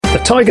The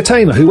Tiger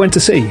Tamer Who Went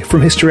to Sea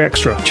from History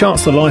Extra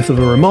charts the life of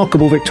a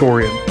remarkable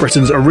Victorian,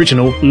 Britain's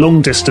original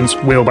long-distance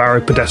wheelbarrow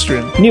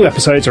pedestrian. New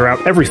episodes are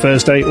out every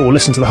Thursday, or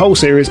listen to the whole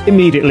series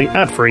immediately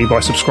ad-free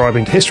by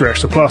subscribing to History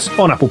Extra Plus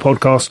on Apple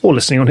Podcasts or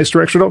listening on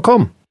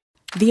historyextra.com.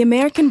 The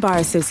American Bar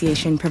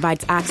Association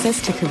provides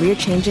access to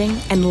career-changing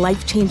and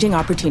life-changing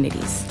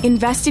opportunities.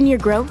 Invest in your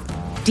growth,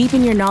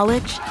 deepen your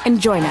knowledge,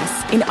 and join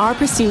us in our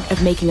pursuit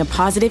of making a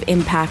positive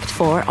impact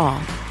for all.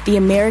 The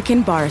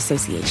American Bar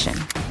Association.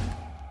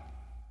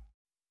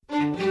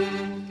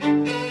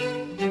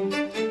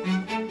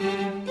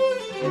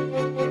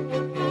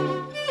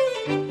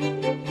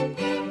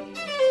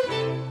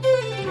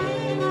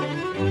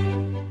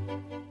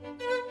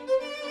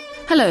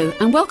 Hello,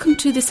 and welcome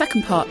to the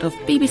second part of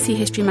BBC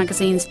History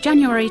Magazine's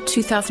January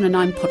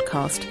 2009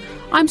 podcast.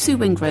 I'm Sue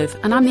Wingrove,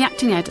 and I'm the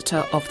acting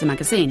editor of the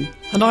magazine.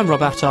 And I'm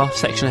Rob Attar,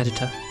 section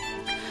editor.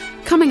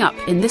 Coming up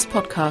in this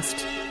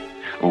podcast...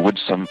 O would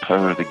some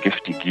power the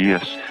gift he gie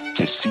us,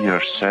 to see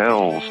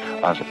ourselves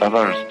as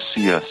others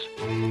see us.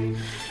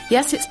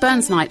 Yes, it's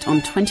Burns Night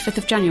on 25th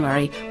of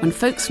January, when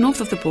folks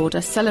north of the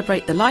border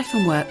celebrate the life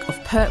and work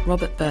of Poet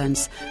Robert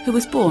Burns, who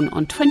was born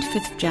on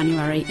 25th of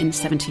January in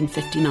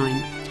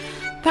 1759.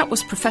 That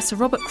was Professor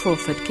Robert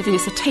Crawford giving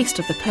us a taste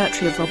of the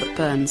poetry of Robert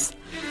Burns.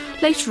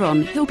 Later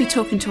on, he'll be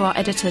talking to our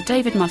editor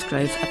David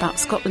Musgrove about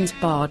Scotland's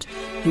bard,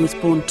 who was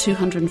born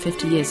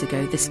 250 years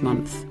ago this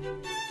month.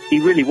 He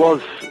really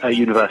was a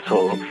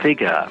universal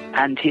figure,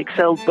 and he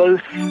excelled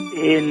both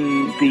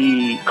in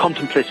the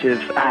contemplative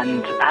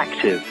and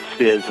active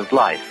spheres of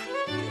life.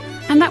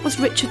 And that was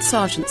Richard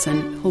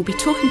Sargentson, who'll be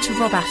talking to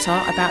Rob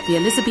Attar about the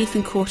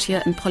Elizabethan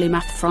courtier and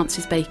polymath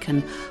Francis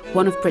Bacon,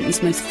 one of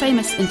Britain's most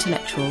famous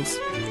intellectuals.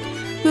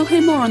 We'll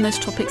hear more on those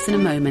topics in a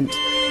moment,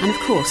 and of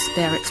course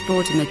they are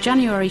explored in the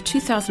January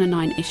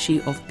 2009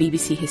 issue of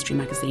BBC History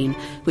Magazine,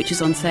 which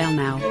is on sale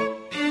now.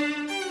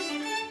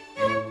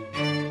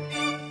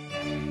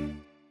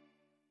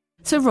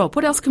 So Rob,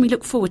 what else can we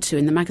look forward to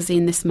in the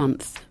magazine this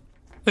month?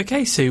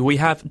 OK Sue, we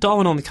have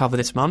Darwin on the cover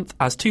this month,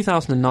 as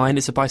 2009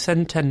 is the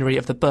bicentenary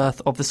of the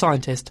birth of the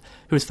scientist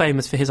who was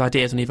famous for his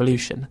ideas on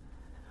evolution.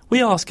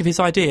 We ask if his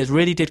ideas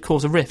really did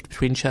cause a rift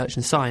between church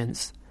and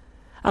science.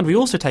 And we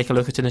also take a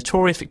look at a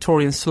notorious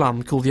Victorian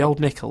slum called the Old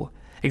Nickel,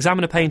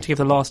 examine a painting of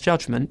the Last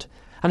Judgment,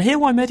 and hear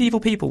why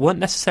medieval people weren't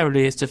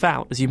necessarily as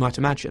devout as you might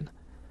imagine.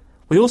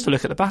 We also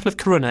look at the Battle of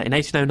Corunna in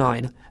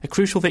 1809, a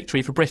crucial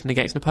victory for Britain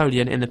against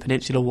Napoleon in the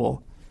Peninsular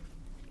War.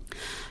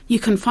 You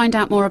can find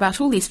out more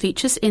about all these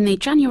features in the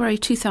January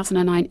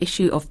 2009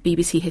 issue of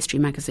BBC History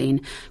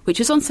Magazine, which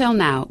is on sale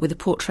now with a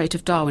portrait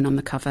of Darwin on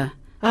the cover.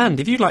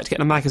 And if you'd like to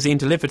get a magazine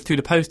delivered through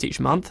the post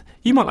each month,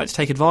 you might like to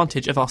take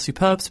advantage of our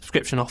superb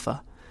subscription offer.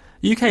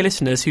 UK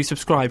listeners who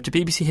subscribe to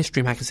BBC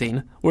History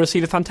Magazine will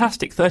receive a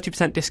fantastic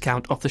 30%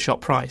 discount off the shop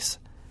price.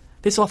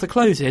 This offer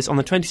closes on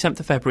the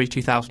 27th of February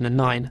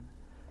 2009.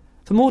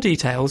 For more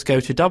details, go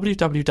to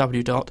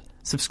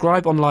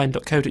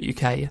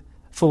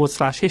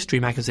www.subscribeonline.co.uk/history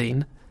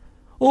magazine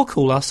or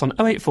call us on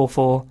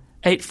 0844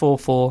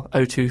 844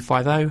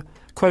 0250,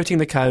 quoting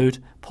the code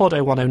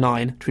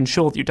POD0109 to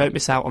ensure that you don't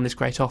miss out on this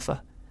great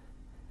offer.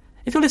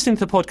 If you're listening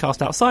to the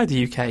podcast outside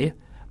the UK,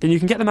 then you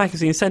can get the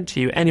magazine sent to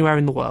you anywhere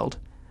in the world.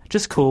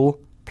 Just call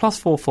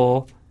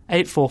 +44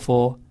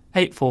 844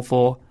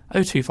 844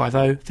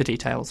 0250 for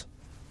details.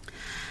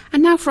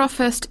 And now for our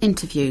first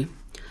interview.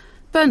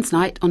 Burns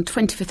Night on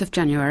 25th of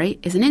January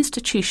is an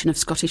institution of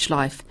Scottish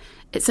life.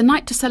 It's a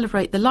night to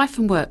celebrate the life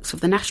and works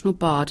of the national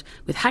bard,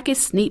 with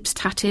haggis, neeps,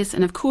 tatties,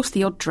 and of course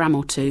the odd dram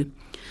or two.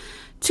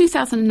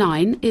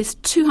 2009 is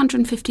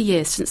 250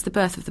 years since the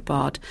birth of the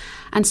bard,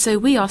 and so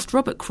we asked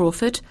Robert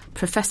Crawford,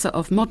 Professor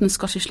of Modern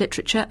Scottish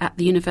Literature at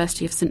the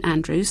University of St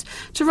Andrews,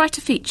 to write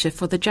a feature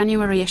for the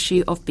January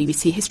issue of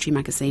BBC History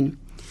Magazine.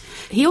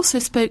 He also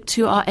spoke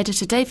to our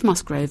editor Dave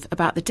Musgrove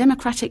about the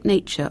democratic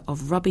nature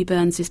of Robbie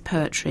Burns's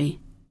poetry.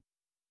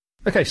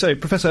 OK, so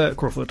Professor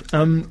Crawford,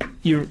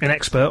 you're an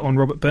expert on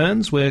Robert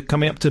Burns. We're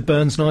coming up to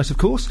Burns Night, of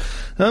course.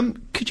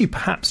 Could you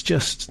perhaps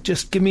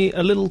just give me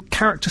a little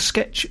character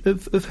sketch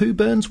of who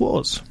Burns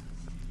was?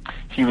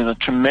 He was a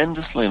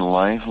tremendously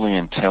lively,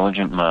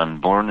 intelligent man,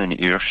 born in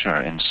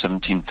Ayrshire in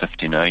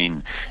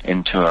 1759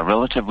 into a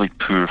relatively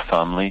poor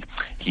family.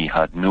 He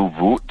had no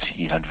vote,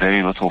 he had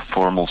very little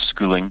formal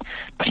schooling,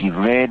 but he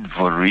read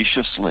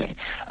voraciously.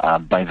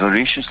 By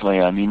voraciously,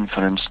 I mean,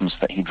 for instance,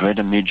 that he'd read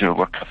a major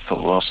work of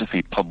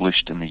philosophy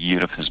published in the year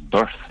of his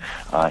birth.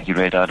 He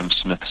read Adam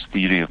Smith's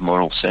Theory of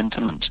Moral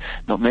Sentiments.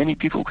 Not many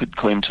people could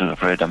claim to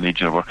have read a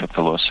major work of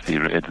philosophy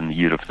read in the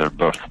year of their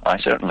birth. I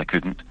certainly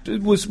couldn't.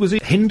 Was he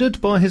hindered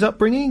by his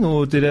upbringing,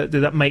 or did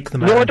that make the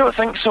man? No, I don't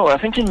think so. I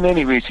think in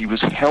many ways he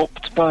was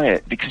helped by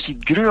it, because he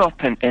grew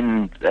up in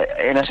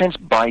a sense,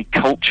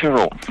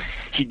 bicultural.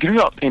 He grew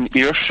up in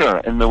Ayrshire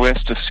in the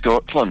west of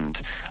Scotland,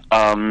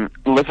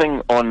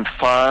 living on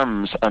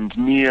farms and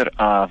near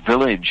a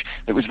village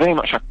that was very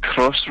much a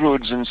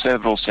crossroads in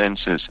several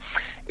senses.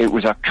 It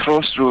was a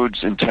crossroads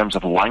in terms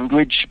of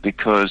language,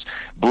 because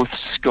both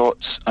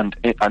Scots and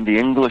the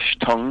English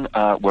tongue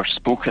were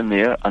spoken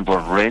there and were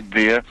read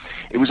there.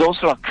 It was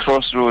also a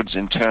crossroads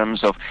in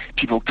terms of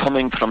people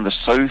coming from the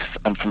south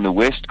and from the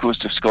west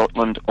coast of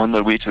Scotland on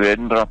their way to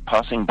Edinburgh,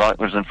 passing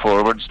backwards and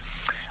forwards.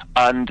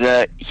 And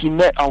he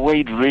met a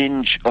wide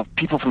range of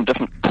people from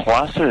different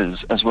classes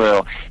as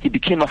well. He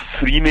became a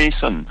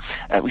Freemason,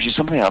 which is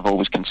something I've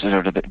always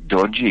considered a bit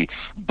dodgy.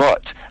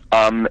 But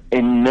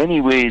in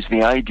many ways,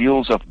 the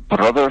ideals of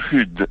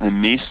brotherhood that the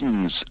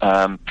Masons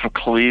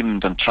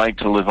proclaimed and tried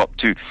to live up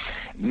to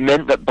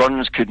meant that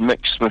Burns could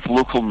mix with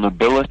local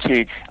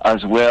nobility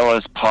as well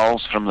as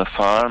pals from the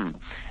farm.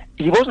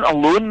 He wasn't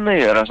alone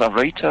there as a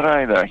writer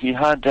either. He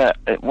had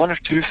one or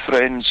two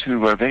friends who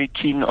were very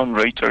keen on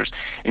writers,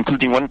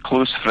 including one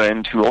close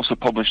friend who also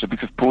published a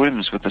book of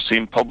poems with the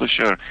same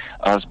publisher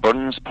as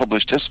Burns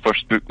published his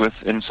first book with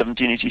in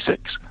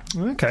 1786.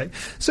 Okay.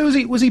 So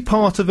was he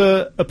part of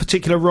a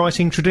particular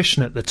writing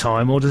tradition at the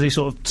time, or does he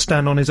sort of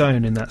stand on his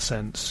own in that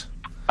sense?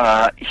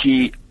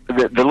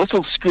 The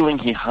little schooling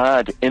he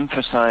had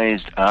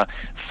emphasised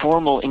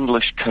formal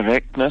English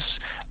correctness.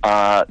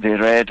 They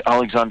read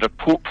Alexander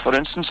Pope, for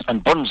instance,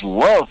 and Burns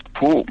loved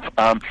Pope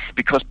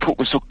because Pope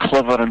was so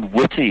clever and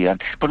witty,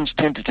 and Burns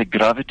tended to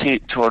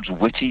gravitate towards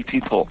witty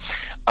people.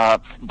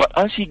 But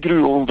as he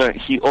grew older,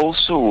 he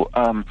also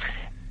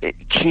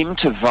came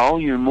to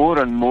value more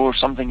and more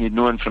something he'd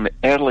known from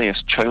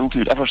earliest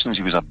childhood, ever since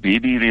he was a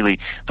baby, really.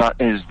 That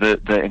is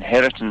the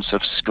inheritance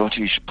of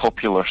Scottish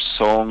popular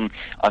song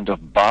and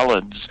of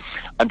ballads.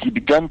 And he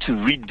began to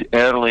read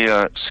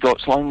earlier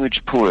Scots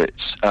language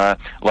poets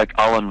like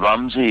Alan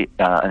Ramsay,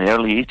 an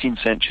early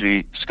 18th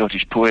century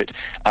Scottish poet,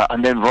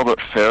 and then Robert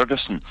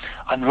Ferguson.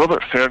 And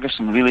Robert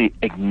Ferguson really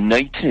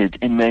ignited,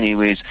 in many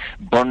ways,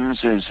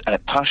 Burns's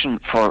passion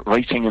for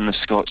writing in the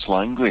Scots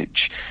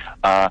language.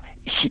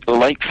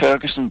 Like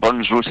Ferguson,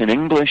 Burns wrote in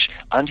English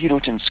and he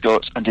wrote in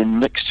Scots and in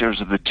mixtures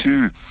of the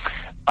two.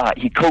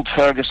 He called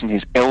Ferguson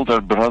his elder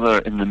brother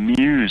in the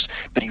Muse,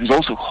 but he was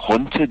also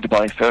haunted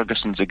by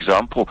Ferguson's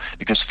example,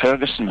 because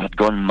Ferguson had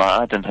gone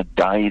mad and had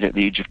died at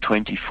the age of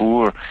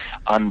 24,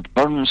 and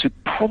Burns, who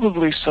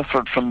probably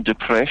suffered from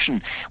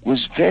depression,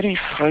 was very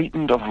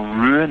frightened of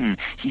ruin.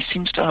 He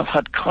seems to have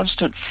had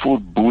constant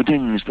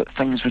forebodings that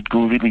things would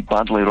go really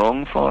badly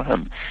wrong for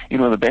him. You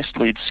know, the best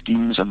laid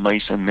schemes of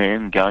mice and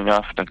men, gang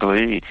after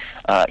gley.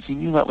 He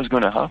knew that was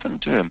going to happen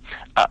to him,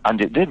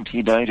 and it did.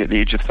 He died at the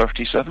age of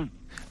 37.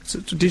 So,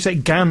 do you say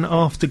gan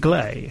after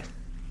gley?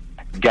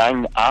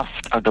 Gang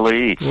aft a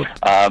gley.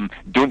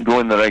 Don't go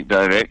in the right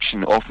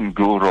direction, often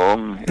go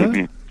wrong.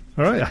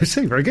 All right, I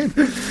see. Very good.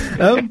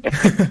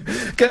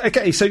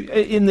 Okay, so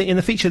in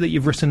the feature that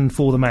you've written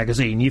for the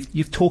magazine,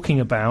 you've talking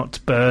about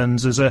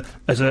Burns as a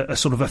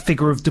sort of a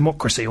figure of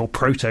democracy, or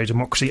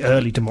proto-democracy,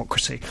 early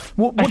democracy.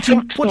 What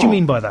do you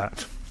mean by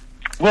that?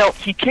 Well,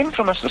 he came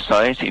from a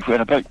society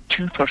where about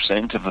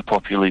 2% of the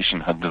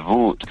population had the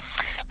vote.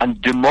 And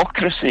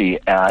democracy,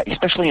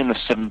 especially in the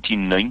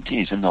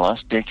 1790s, in the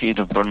last decade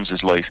of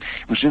Burns's life,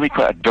 was really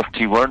quite a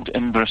dirty word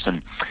in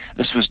Britain.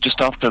 This was just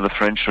after the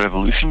French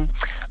Revolution.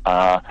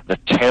 The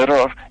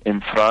Terror in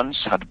France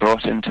had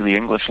brought into the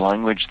English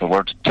language the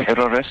word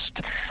terrorist,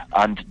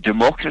 and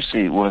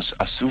democracy was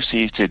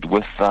associated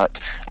with that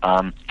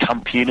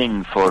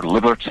campaigning for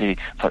liberty,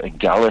 for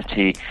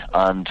equality,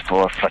 and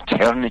for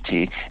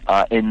fraternity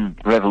in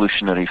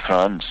revolutionary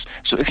France.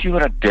 So if you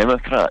were a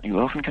Democrat, you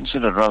were often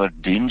considered rather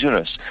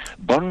dangerous.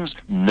 Burns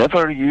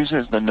never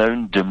uses the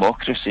noun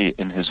democracy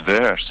in his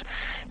verse,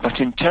 but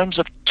in terms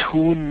of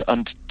tone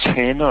and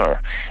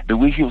tenor, the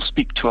way he'll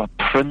speak to a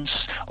prince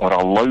or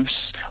a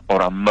louse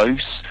or a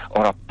mouse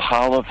or a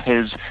pal of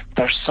his,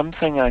 there's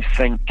something, I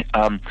think,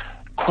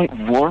 quite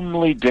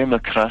warmly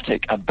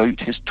democratic about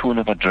his tone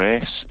of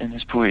address in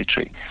his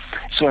poetry.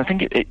 So I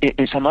think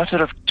it's a matter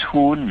of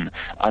tone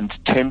and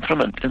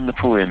temperament in the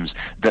poems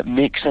that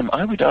makes him,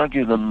 I would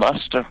argue, the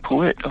master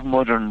poet of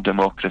modern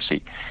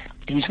democracy.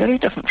 He's very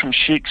different from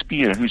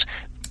Shakespeare, who's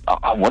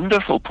a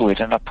wonderful poet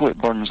and a poet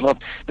Burns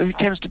loved, but who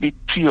tends to be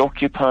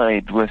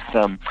preoccupied with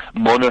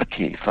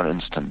monarchy, for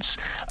instance.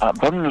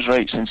 Burns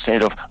writes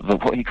instead of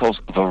what he calls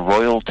the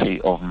royalty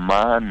of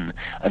man,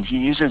 and he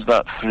uses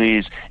that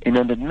phrase in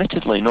an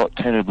admittedly not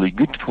terribly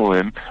good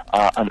poem,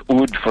 an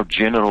ode for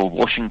General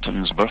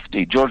Washington's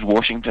birthday. George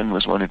Washington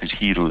was one of his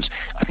heroes.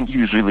 I think he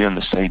was really on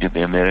the side of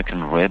the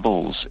American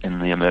rebels in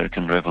the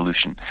American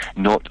Revolution,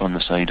 not on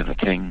the side of the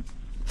king.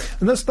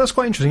 And that's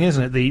quite interesting,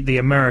 isn't it, the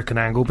American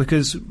angle,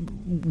 because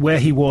where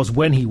he was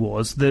when he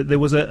was, there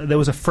was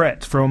a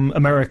threat from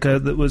America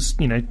that was,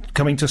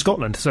 coming to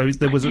Scotland. So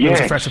there was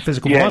a threat of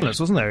physical violence,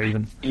 wasn't there,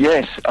 even?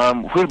 Yes.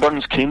 Where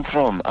Burns came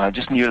from,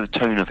 just near the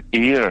town of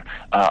Ayr,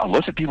 a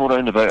lot of people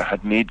round about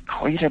had made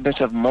quite a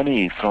bit of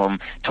money from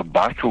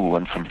tobacco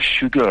and from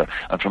sugar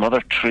and from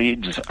other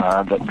trades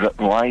that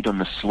relied on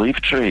the slave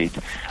trade.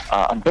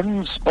 And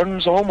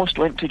Burns almost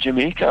went to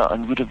Jamaica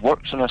and would have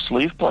worked on a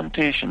slave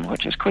plantation,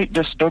 which is quite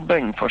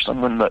disturbing for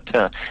someone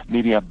that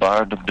maybe a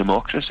bard of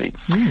democracy.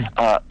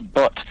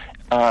 But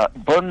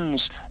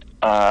Burns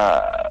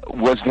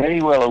was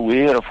very well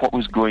aware of what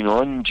was going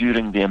on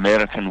during the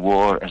American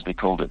War, as they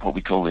called it, what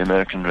we call the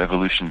American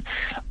Revolution.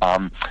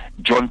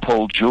 John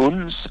Paul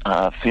Jones,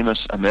 a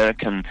famous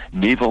American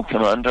naval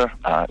commander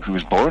who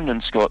was born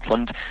in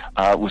Scotland,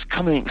 was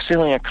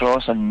sailing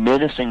across and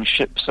menacing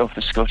ships off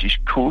the Scottish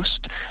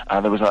coast.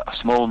 There was a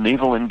small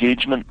naval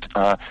engagement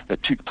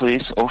that took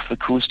place off the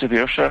coast of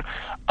Ayrshire.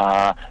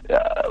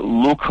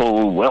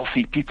 Local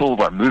wealthy people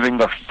were moving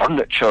their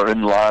furniture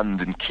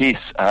inland in case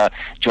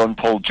John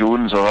Paul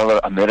Jones or other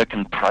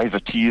American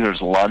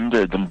privateers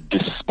landed and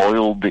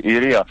despoiled the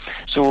area.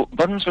 So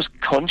Burns was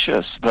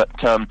conscious that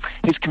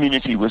his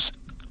community was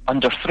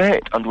under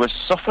threat and was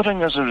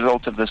suffering as a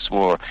result of this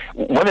war.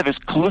 One of his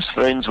close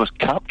friends was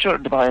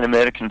captured by an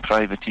American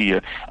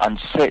privateer and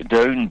set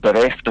down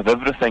bereft of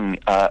everything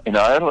in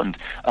Ireland.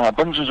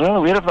 Burns was well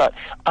aware of that,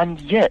 and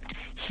yet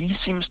he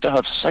seems to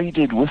have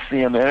sided with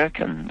the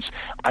Americans.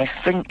 I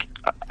think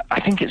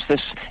it's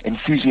this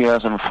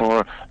enthusiasm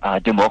for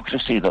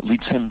democracy that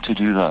leads him to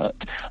do that.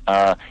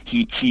 The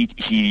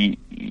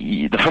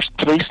first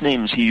place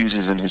names he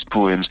uses in his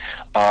poems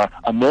are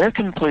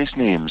American place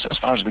names, as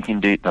far as we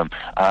can date them.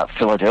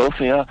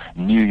 Philadelphia,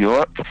 New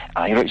York.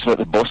 He writes about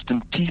the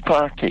Boston Tea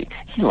Party.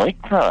 He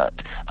liked that,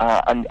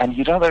 and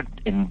he rather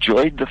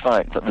enjoyed the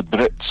fact that the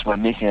Brits were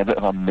making a bit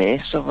of a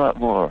mess of that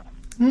war.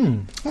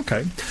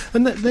 Okay.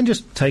 And then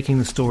just taking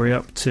the story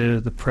up to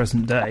the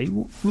present day,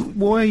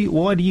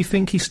 why do you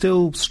think he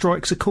still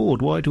strikes a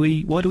chord? Why do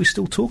we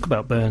still talk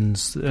about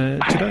Burns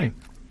today?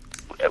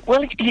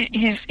 Well,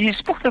 he's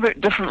spoken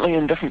about differently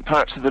in different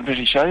parts of the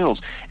British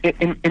Isles.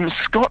 In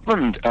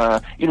Scotland,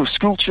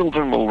 school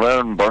children will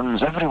learn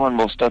Burns. Everyone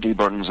will study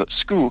Burns at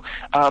school.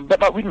 But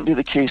that wouldn't be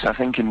the case, I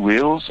think, in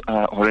Wales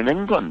or in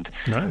England.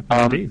 No,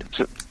 indeed.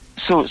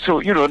 So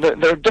there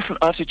are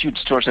different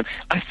attitudes towards him.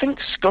 I think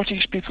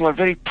Scottish people are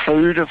very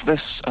proud of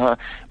this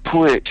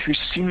poet who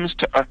seems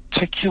to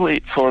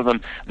articulate for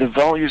them the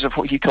values of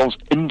what he calls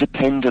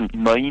independent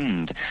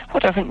mind,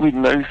 what I think we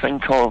now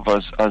think of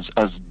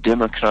as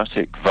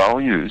democratic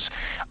values.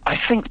 I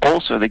think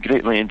also they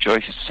greatly enjoy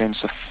his sense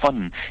of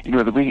fun.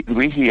 The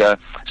way he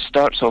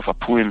starts off a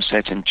poem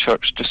set in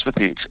church just with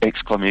the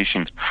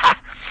exclamation, "Ha!"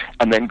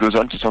 and then goes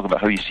on to talk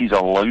about how he sees a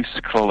louse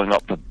crawling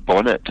up the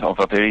bonnet of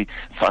a very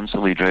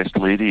fancily dressed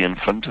lady in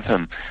front of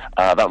him.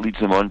 That leads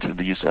him on to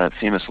these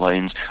famous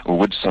lines, "O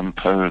would some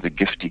power the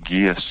giftie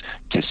gie us,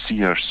 to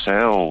see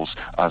ourselves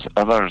as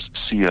others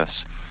see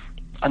us."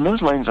 And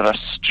those lines are a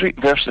straight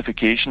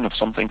versification of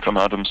something from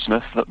Adam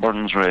Smith that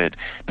Burns read,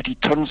 but he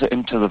turns it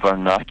into the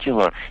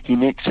vernacular. He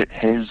makes it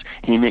his,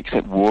 he makes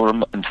it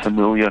warm and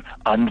familiar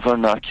and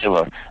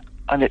vernacular,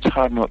 and it's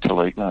hard not to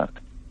like that.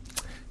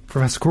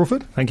 Professor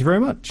Crawford, thank you very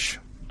much.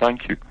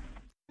 Thank you.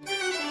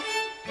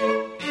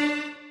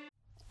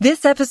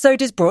 This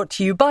episode is brought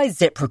to you by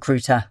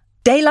ZipRecruiter.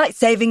 Daylight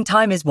saving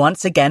time is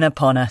once again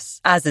upon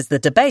us, as is the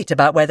debate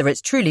about whether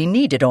it's truly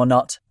needed or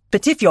not.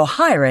 But if you're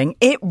hiring,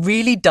 it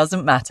really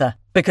doesn't matter.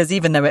 Because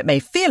even though it may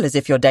feel as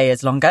if your day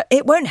is longer,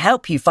 it won't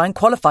help you find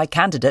qualified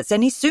candidates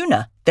any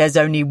sooner. There's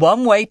only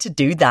one way to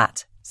do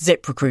that.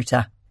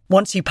 ZipRecruiter.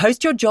 Once you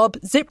post your job,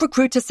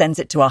 ZipRecruiter sends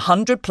it to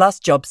 100+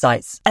 job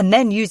sites and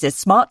then uses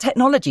smart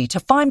technology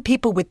to find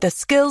people with the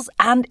skills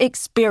and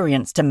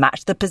experience to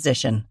match the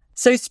position.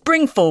 So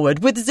spring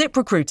forward with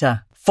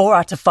ZipRecruiter. 4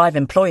 out of 5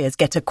 employers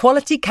get a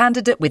quality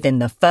candidate within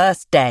the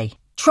first day.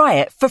 Try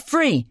it for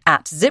free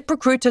at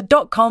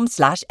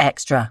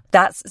ZipRecruiter.com/extra.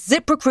 That's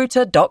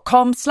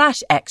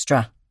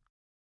ZipRecruiter.com/extra.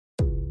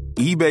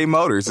 eBay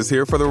Motors is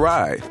here for the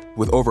ride.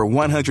 With over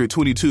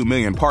 122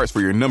 million parts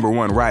for your number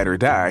one ride or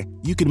die,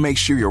 you can make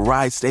sure your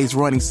ride stays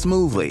running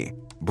smoothly.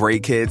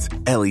 Brake kits,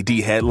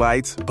 LED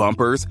headlights,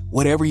 bumpers,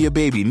 whatever your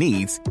baby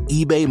needs,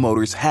 eBay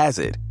Motors has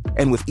it.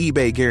 And with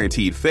eBay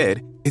Guaranteed Fit,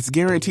 it's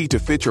guaranteed to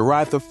fit your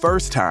ride the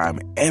first time,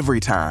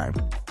 every time.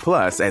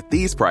 Plus, at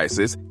these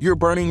prices, you're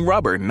burning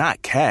rubber,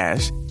 not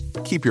cash.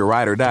 Keep your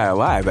ride or die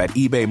alive at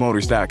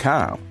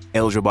ebaymotors.com.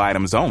 Eligible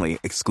items only.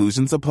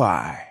 Exclusions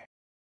apply.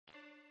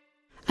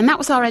 And that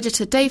was our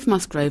editor Dave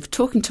Musgrove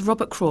talking to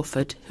Robert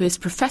Crawford, who is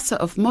Professor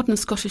of Modern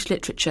Scottish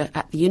Literature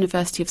at the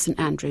University of St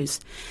Andrews.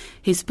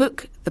 His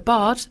book, The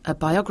Bard, a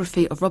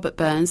biography of Robert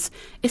Burns,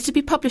 is to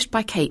be published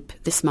by Cape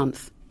this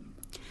month.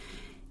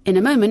 In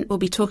a moment, we'll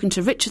be talking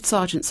to Richard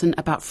Sargentson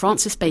about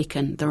Francis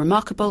Bacon, the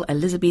remarkable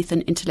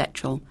Elizabethan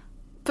intellectual.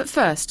 But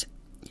first,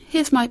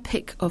 here's my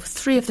pick of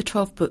 3 of the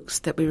 12 books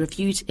that we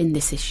reviewed in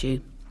this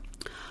issue.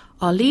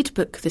 Our lead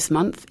book this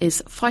month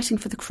is Fighting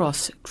for the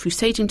Cross,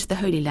 Crusading to the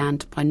Holy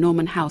Land by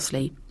Norman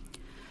Housley.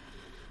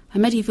 A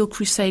medieval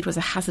crusade was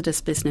a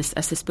hazardous business,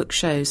 as this book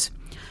shows.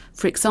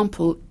 For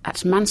example, at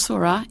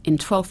Mansoura in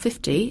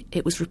 1250,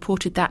 it was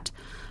reported that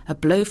a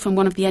blow from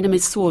one of the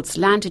enemy's swords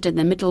landed in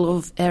the middle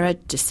of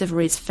Ered de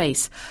Sivary's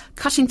face,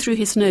 cutting through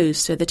his nose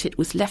so that it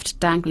was left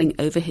dangling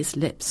over his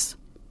lips.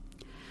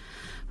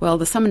 Well,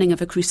 the summoning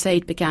of a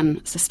crusade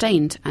began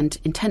sustained and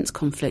intense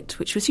conflict,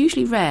 which was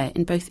usually rare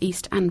in both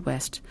East and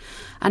West.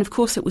 And of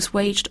course it was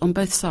waged on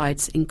both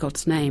sides in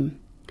God's name.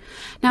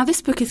 Now,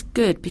 this book is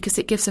good because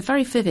it gives a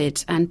very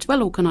vivid and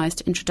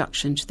well-organised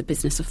introduction to the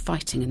business of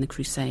fighting in the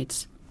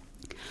Crusades.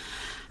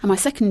 And my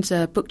second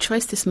book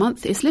choice this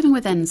month is Living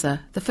with Enza,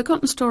 The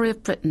Forgotten Story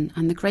of Britain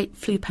and the Great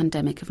Flu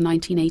Pandemic of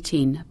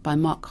 1918 by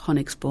Mark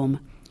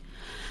Honigsbaum.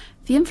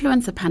 The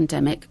influenza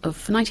pandemic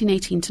of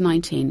 1918 to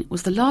 19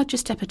 was the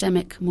largest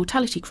epidemic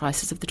mortality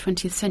crisis of the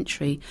 20th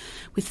century,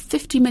 with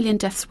 50 million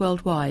deaths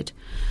worldwide.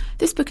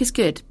 This book is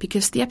good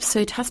because the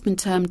episode has been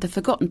termed The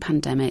Forgotten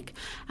Pandemic,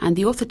 and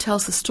the author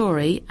tells the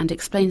story and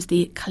explains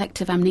the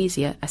collective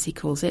amnesia, as he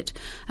calls it,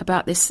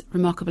 about this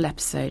remarkable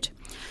episode.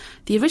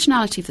 The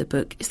originality of the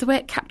book is the way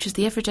it captures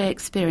the everyday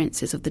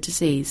experiences of the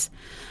disease,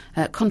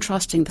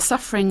 contrasting the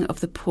suffering of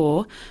the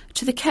poor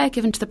to the care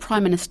given to the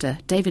Prime Minister,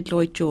 David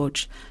Lloyd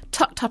George,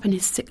 tucked up in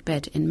his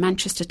sickbed in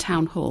Manchester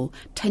Town Hall,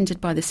 tended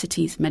by the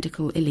city's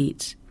medical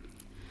elite.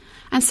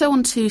 And so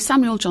on to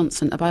Samuel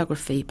Johnson, a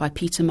biography by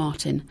Peter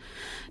Martin.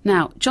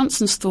 Now,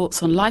 Johnson's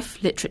thoughts on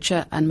life,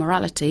 literature and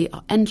morality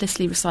are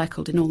endlessly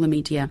recycled in all the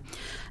media.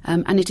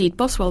 And indeed,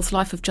 Boswell's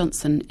Life of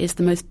Johnson is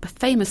the most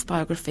famous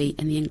biography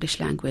in the English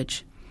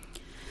language.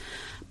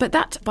 But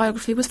that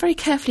biography was very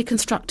carefully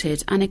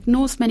constructed and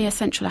ignores many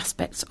essential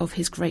aspects of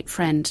his great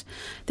friend.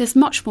 There's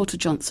much more to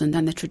Johnson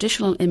than the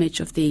traditional image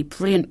of the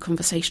brilliant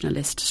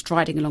conversationalist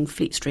striding along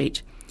Fleet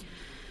Street.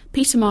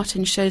 Peter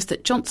Martin shows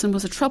that Johnson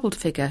was a troubled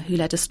figure who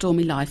led a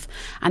stormy life,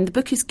 and the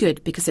book is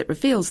good because it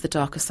reveals the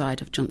darker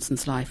side of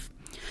Johnson's life.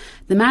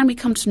 The man we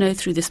come to know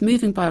through this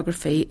moving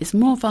biography is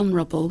more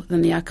vulnerable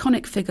than the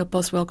iconic figure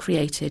Boswell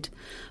created,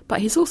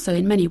 but he's also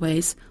in many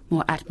ways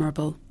more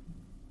admirable.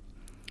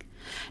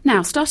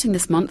 Now, starting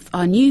this month,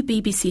 our new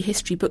BBC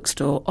History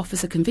bookstore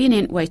offers a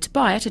convenient way to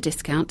buy at a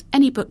discount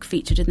any book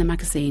featured in the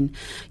magazine.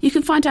 You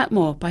can find out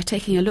more by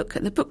taking a look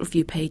at the book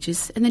review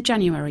pages in the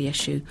January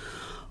issue,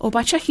 or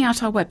by checking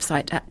out our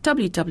website at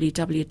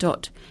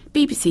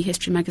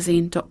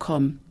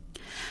www.bbchistorymagazine.com.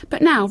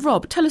 But now,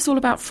 Rob, tell us all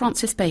about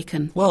Francis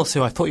Bacon. Well,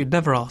 Sue, I thought you'd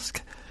never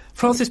ask.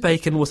 Francis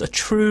Bacon was a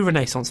true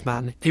Renaissance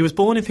man. He was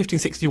born in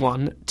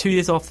 1561, 2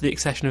 years after the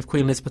accession of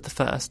Queen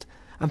Elizabeth I,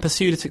 and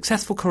pursued a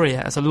successful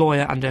career as a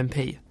lawyer and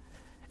MP.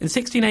 In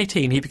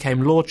 1618 he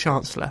became Lord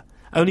Chancellor,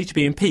 only to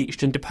be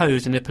impeached and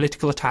deposed in a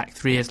political attack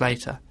 3 years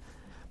later.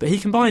 But he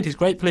combined his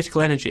great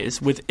political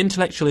energies with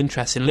intellectual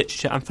interests in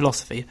literature and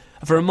philosophy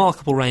of a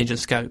remarkable range and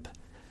scope.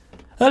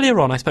 Earlier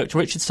on I spoke to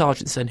Richard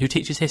Sargentson, who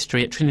teaches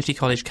history at Trinity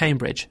College,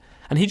 Cambridge,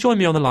 and he joined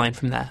me on the line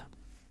from there.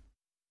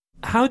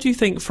 How do you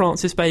think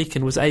Francis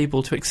Bacon was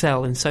able to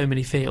excel in so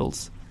many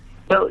fields?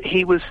 Well,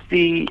 he was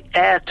the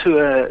heir to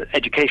an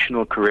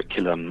educational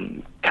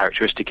curriculum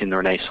characteristic in the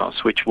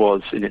Renaissance, which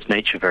was in its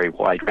nature very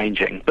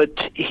wide-ranging.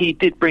 But he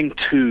did bring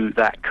to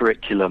that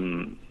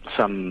curriculum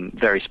some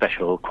very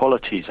special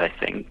qualities, I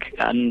think.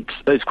 And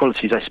those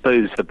qualities, I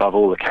suppose, above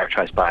all, are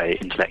characterized by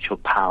intellectual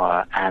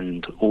power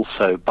and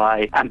also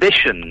by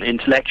ambition,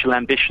 intellectual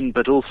ambition,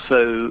 but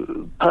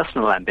also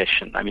personal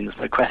ambition. I mean, there's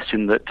no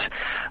question that,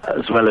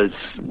 as well as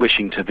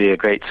wishing to be a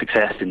great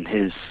success in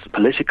his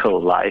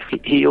political life,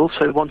 he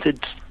also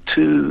wanted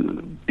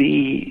to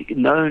be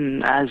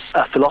known as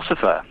a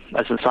philosopher,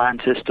 as a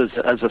scientist,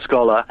 as a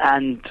scholar,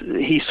 and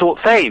he sought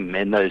fame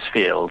in those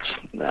fields.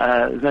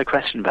 There's no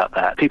question about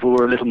that. People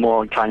were a little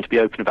more inclined to be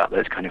open about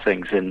those kind of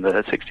things in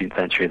the 16th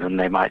century than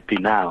they might be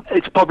now.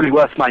 It's probably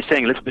worth my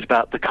saying a little bit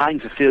about the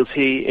kinds of fields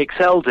he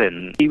excelled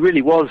in. He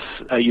really was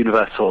a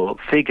universal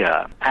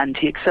figure, and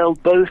he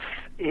excelled both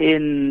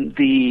in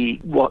the,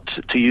 what,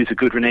 to use a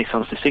good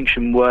Renaissance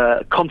distinction,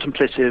 were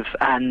contemplative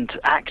and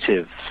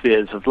active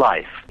spheres of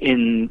life.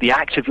 In the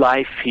active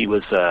life, he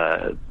was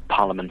a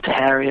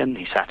parliamentarian.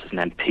 He sat as an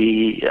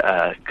MP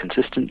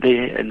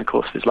consistently in the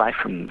course of his life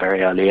from a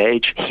very early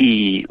age.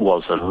 He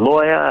was a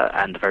lawyer,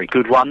 and a very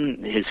good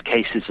one. His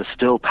cases are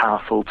still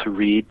powerful to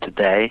read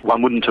today.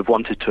 One wouldn't have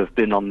wanted to have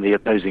been on the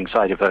opposing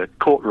side of a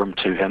courtroom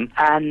to him.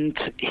 And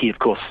he, of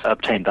course,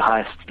 obtained the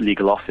highest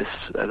legal office,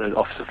 the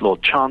office of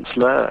Lord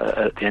Chancellor,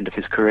 at the end of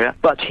his career.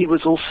 But he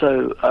was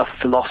also a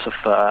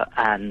philosopher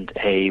and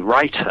a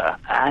writer.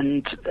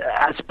 And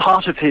as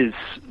part of his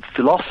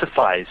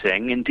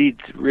philosophizing, indeed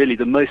really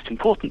the most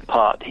important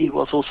part, he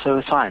was also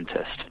a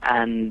scientist.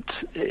 And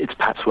it's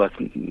perhaps worth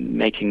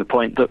making the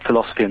point that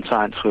philosophy and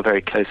science were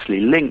very closely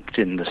linked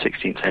in the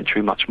 16th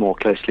century, much more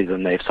closely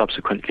than they've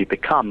subsequently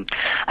become.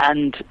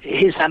 And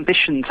his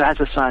ambitions as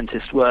a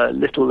scientist were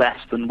little less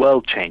than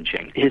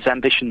world-changing. His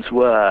ambitions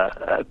were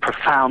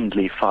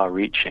profoundly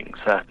far-reaching,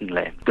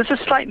 certainly. There's a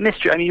slight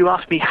mystery. I mean, you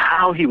asked me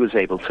how he was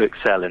able to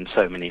excel in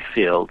so many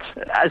fields.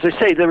 As I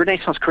say, the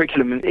Renaissance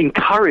curriculum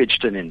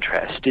encouraged an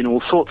interest in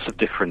all sorts of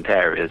different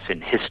areas,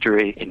 in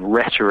history, in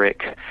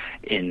rhetoric,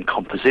 in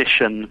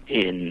composition,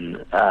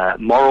 in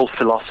moral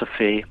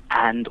philosophy,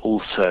 and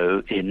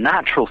also in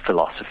natural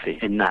philosophy,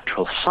 in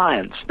natural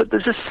science. But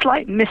there's a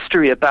slight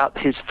mystery about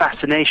his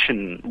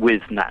fascination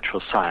with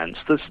natural science.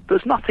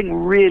 There's nothing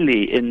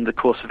really in the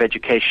course of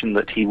education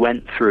that he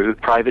went through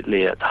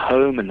privately at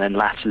home and then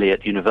latterly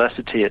at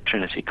university at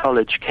Trinity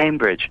College,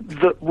 Cambridge,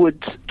 that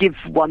would give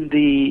one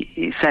the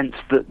sense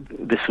that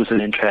this was an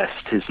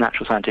interest his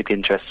natural scientific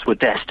interests were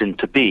destined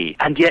to be.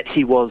 And yet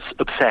he was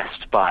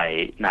obsessed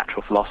by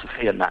natural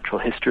philosophy and natural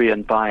history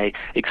and by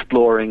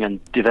exploring and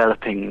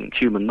developing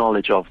human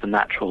knowledge of the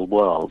natural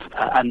world.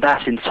 And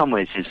that in some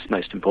ways is his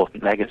most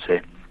important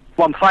legacy.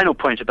 One final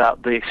point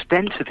about the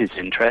extent of his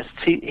interests,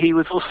 he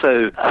was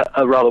also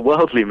a rather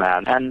worldly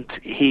man, and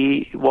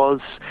he was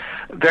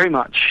very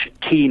much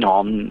keen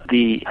on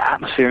the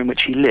atmosphere in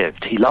which he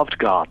lived. He loved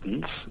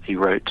gardens. He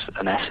wrote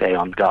an essay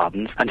on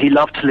gardens, and he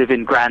loved to live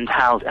in grand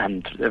houses,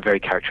 and very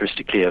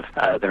characteristically of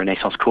the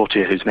Renaissance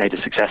courtier who's made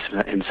a success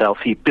of himself,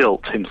 he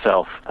built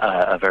himself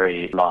a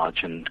very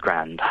large and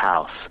grand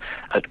house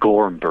at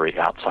Gorhambury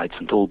outside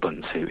St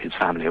Albans. His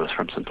family was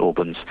from St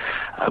Albans,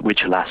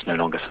 which alas no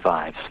longer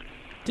survives.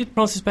 Did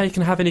Francis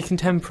Bacon have any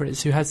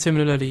contemporaries who had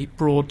similarly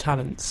broad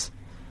talents?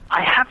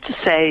 I have to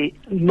say,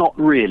 not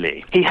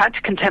really. He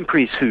had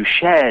contemporaries who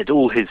shared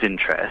all his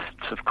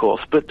interests, of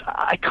course, but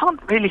I can't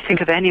really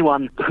think of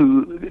anyone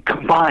who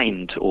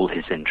combined all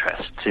his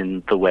interests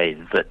in the way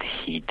that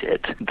he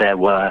did. There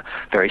were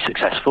very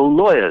successful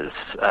lawyers.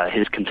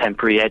 His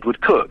contemporary Edward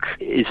Coke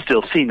is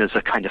still seen as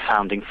a kind of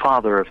founding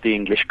father of the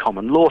English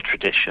common law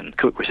tradition.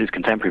 Coke was his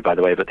contemporary, by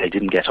the way, but they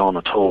didn't get on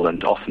at all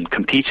and often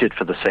competed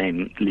for the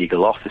same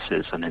legal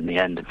offices, and in the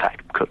end, in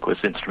fact, Coke was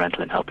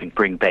instrumental in helping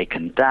bring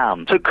Bacon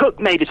down. So Coke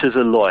made it as a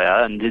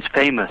lawyer and is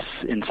famous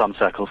in some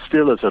circles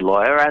still as a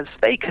lawyer, as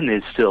Bacon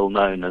is still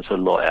known as a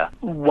lawyer.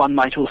 One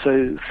might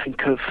also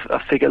think of a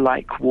figure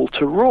like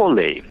Walter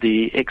Raleigh,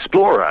 the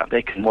explorer.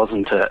 Bacon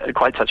wasn't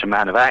quite such a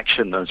man of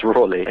action as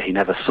Raleigh. He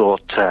never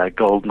sought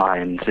gold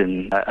mines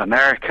in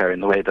America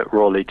in the way that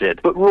Raleigh did.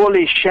 But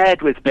Raleigh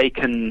shared with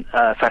Bacon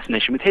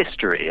fascination with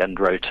history and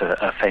wrote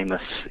a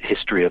famous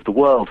history of the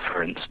world,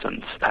 for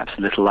instance. Perhaps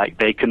a little like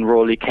Bacon,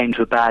 Raleigh came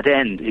to a bad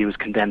end. He was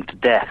condemned to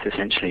death,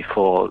 essentially,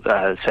 for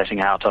setting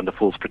out under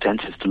false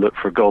pretenses to look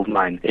for a gold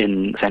mine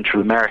in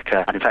Central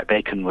America. And in fact,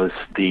 Bacon was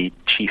the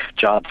chief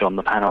judge on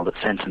the panel that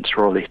sentenced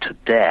Raleigh to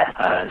death.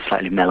 A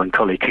slightly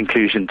melancholy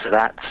conclusion to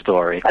that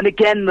story. And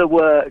again, there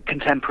were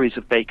contemporaries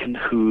of Bacon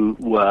who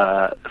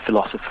were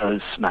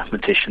philosophers,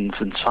 mathematicians,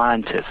 and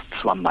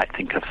scientists. One might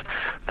think of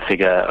the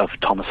figure of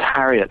Thomas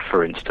Harriot,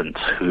 for instance,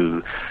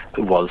 who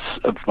was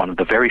one of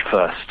the very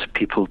first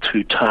people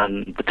to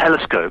turn the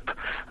telescope,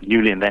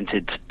 newly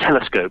invented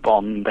telescope,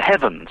 on the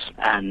heavens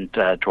and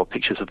draw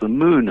pictures of the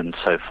moon and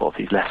so forth.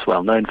 He's less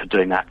well known for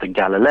doing that than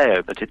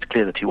Galileo, but it's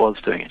clear that he was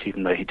doing it,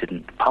 even though he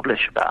didn't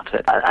publish about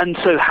it. And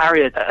so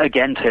Harriot,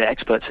 again, to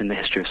experts in the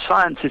history of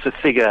science, is a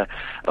figure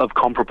of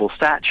comparable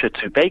stature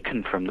to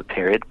Bacon from the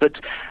period, but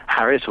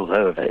Harriot,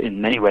 although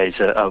in many ways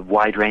a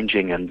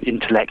wide-ranging and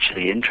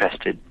intellectually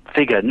interested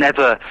figure,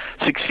 never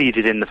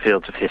succeeded in the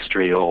fields of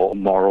history or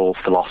moral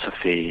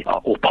philosophy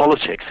or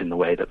politics in the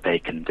way that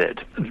Bacon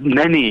did.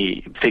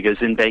 Many figures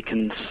in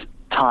Bacon's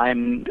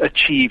time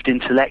achieved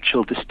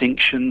intellectual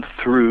distinction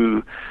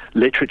through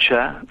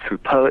literature, through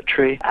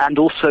poetry, and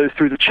also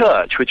through the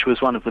church, which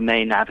was one of the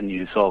main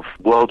avenues of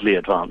worldly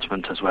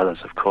advancement, as well as,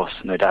 of course,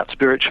 no doubt,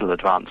 spiritual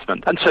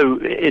advancement. And so,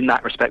 in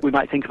that respect, we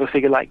might think of a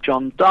figure like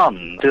John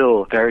Donne,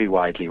 still very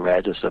widely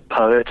read as a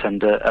poet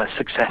and a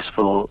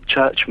successful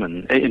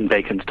churchman in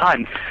Bacon's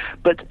time.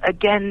 But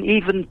again,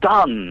 even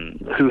Donne,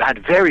 who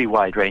had very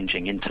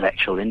wide-ranging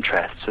intellectual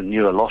interests and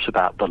knew a lot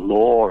about the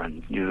law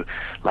and knew,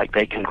 like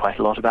Bacon, quite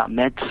a lot about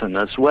medicine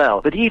as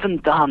well. But even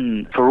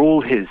Donne, for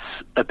all his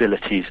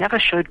abilities, never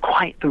showed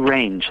quite the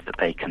range that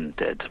Bacon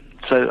did.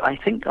 So I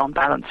think, on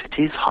balance, it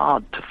is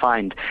hard to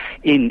find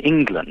in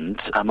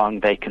England, among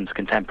Bacon's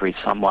contemporaries,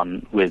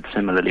 someone with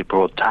similarly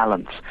broad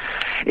talents.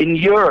 In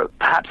Europe,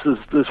 perhaps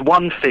there's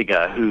one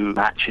figure who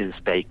matches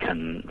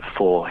Bacon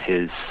for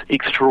his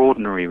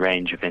extraordinary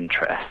range of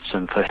interests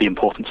and for the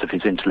importance of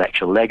his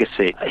intellectual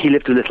legacy. He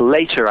lived a little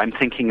later. I'm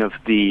thinking of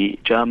the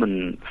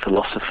German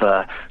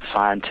philosopher,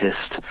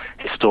 scientist,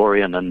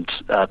 historian, and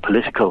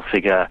political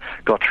figure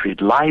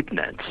Gottfried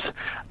Leibniz,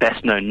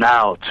 best known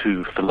now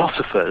to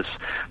philosophers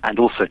and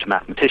also to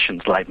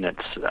mathematicians. Leibniz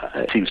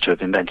seems to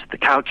have invented the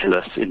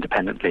calculus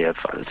independently of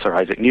Sir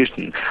Isaac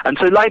Newton. And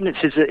so Leibniz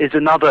is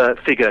another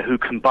figure who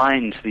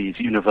combines these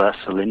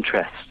universal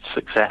interests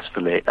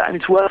successfully. And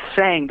it's worth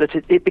saying that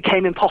it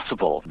became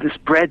impossible. This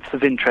breadth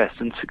of interest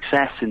and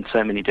success in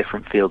so many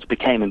different fields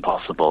became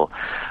impossible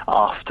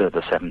after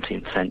the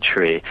 17th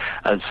century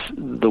as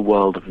the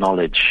world of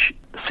knowledge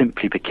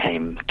simply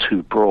became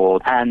too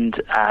broad,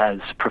 and as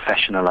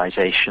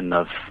professionalization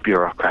of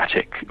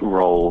bureaucratic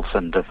roles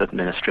and of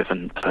administrative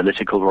and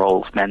political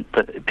roles meant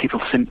that people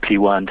simply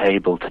weren't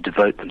able to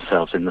devote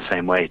themselves in the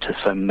same way to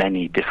so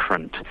many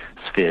different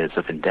spheres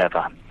of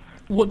endeavour.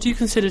 What do you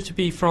consider to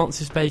be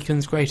Francis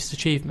Bacon's greatest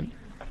achievement?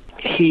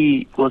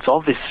 He was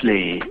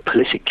obviously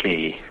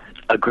politically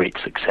a great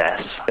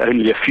success.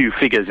 Only a few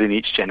figures in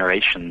each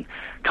generation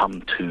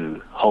come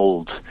to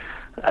hold,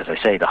 as I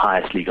say, the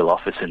highest legal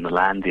office in the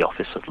land, the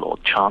office of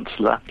Lord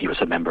Chancellor. He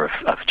was a member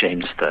of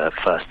James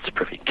I's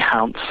Privy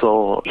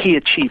Council. He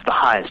achieved the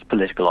highest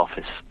political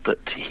office that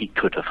he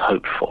could have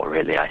hoped for,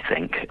 really, I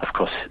think. Of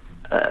course,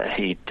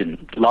 he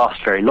didn't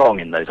last very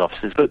long in those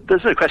offices, but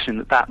there's no question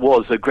that that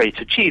was a great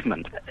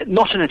achievement.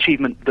 Not an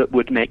achievement that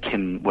would make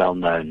him well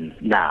known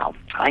now.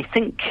 I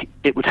think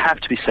it would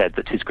have to be said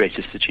that his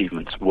greatest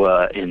achievements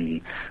were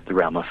in the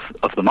realm of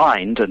the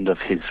mind and of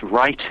his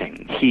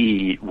writing.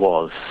 He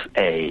was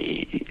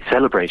a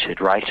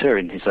celebrated writer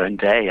in his own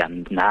day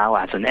and now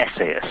as an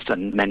essayist,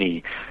 and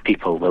many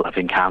people will have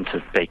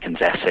encountered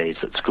Bacon's essays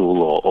at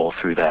school or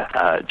through their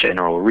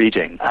general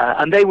reading.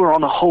 And they were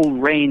on a whole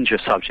range of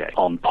subjects,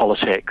 on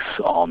politics,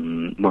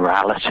 on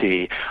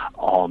morality,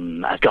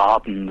 on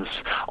gardens,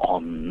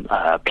 on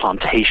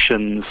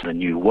plantations, the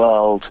New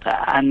World.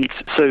 And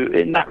so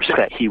in that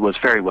respect, he was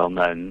very well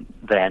known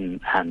then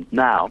and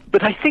now.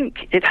 But I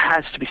think it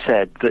has to be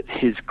said that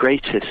his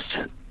greatest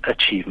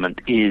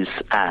achievement is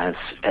as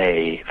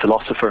a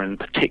philosopher, and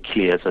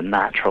particularly as a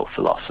natural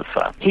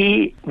philosopher.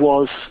 He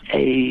was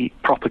a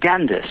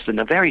propagandist, and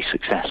a very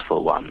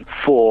successful one,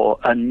 for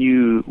a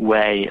new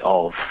way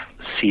of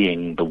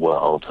seeing the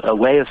world, a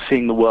way of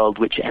seeing the world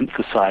which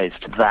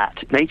emphasized that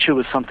nature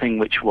was something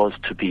which was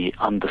to be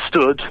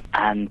understood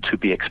and to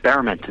be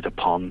experimented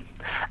upon,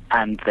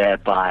 and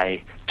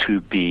thereby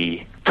to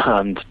be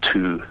turned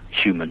to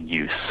human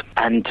use.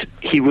 And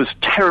he was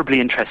terribly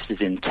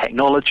interested in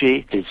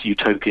technology. His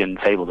utopian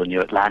fable, The New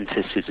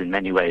Atlantis, is in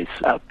many ways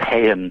a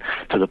paean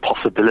to the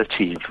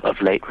possibility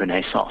of late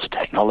Renaissance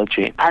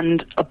technology.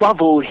 And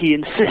above all, he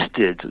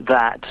insisted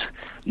that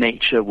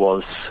nature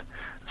was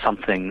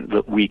something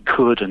that we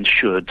could and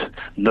should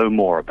know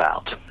more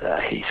about.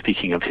 He's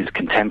speaking of his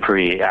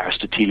contemporary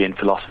Aristotelian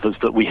philosophers,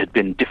 that we had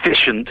been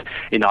deficient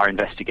in our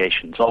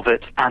investigations of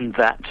it, and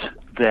that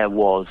there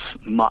was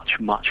much,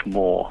 much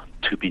more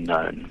to be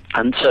known.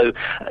 And so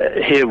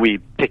here we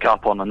pick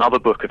up on another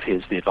book of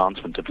his, The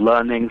Advancement of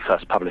Learning,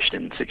 first published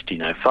in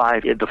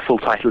 1605. The full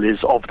title is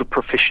Of the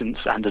Proficience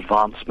and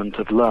Advancement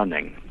of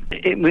Learning,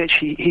 in which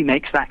he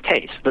makes that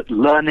case, that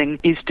learning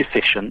is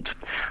deficient,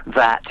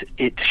 that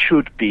it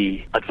should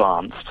be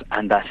advanced,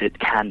 and that it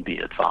can be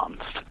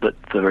advanced, that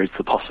there is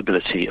the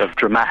possibility of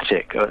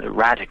dramatic,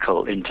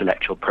 radical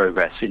intellectual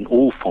progress in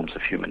all forms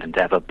of human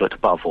endeavor, but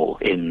above all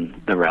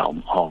in the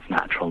realm of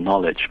natural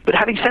knowledge. But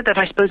having said that,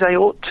 I suppose I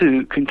ought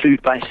to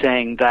conclude by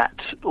saying that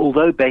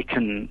although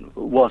Bacon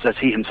was, as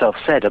he himself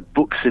said, a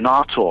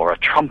buccinator, a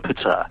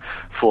trumpeter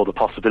for the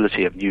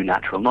possibility of new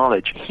natural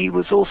knowledge, he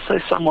was also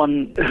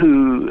someone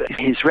who,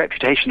 his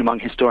reputation among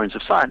historians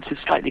of science is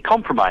slightly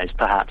compromised,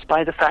 perhaps,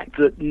 by the fact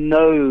that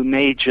no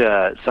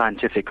major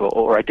scientific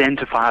or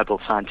identifiable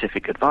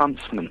scientific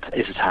advancement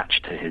is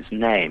attached to his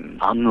name.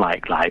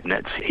 Unlike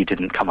Leibniz, he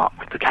didn't come up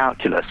with the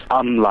calculus.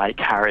 Unlike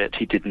Harriot,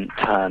 he didn't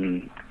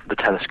turn the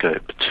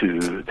telescope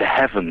to the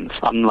heavens.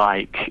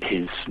 Unlike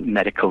his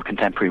medical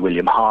contemporary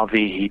William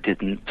Harvey, he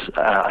didn't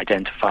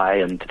identify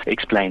and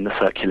explain the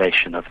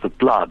circulation of the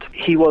blood.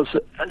 He was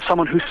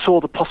someone who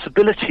saw the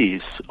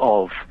possibilities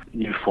of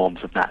new forms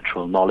of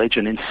natural knowledge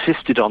and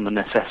insisted on the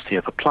necessity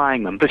of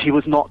applying them, but he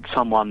was not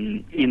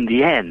someone, in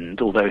the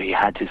end, although he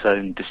had his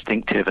own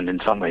distinctive and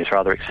in some ways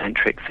rather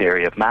eccentric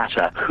theory of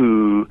matter,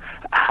 who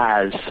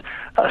has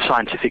a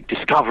scientific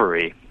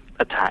discovery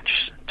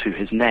attached to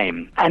his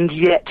name. And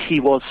yet he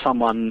was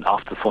someone,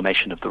 after the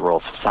formation of the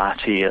Royal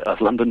Society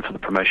of London for the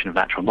Promotion of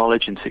Natural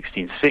Knowledge in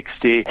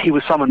 1660, he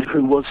was someone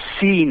who was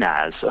seen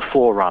as a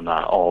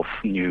forerunner of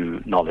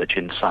new knowledge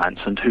in science,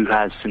 and who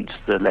has, since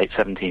the late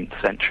 17th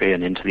century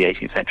and into the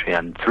 18th century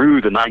and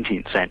through the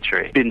 19th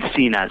century, been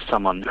seen as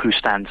someone who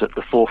stands at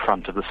the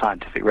forefront of the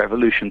scientific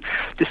revolution,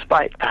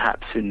 despite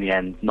perhaps in the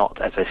end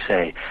not, as I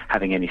say,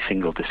 having any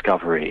single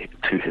discovery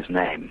to his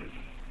name.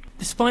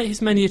 Despite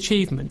his many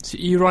achievements,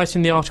 you write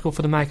in the article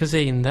for the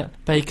magazine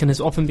that Bacon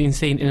has often been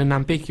seen in an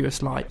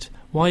ambiguous light.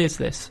 Why is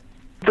this?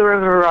 There are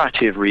a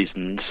variety of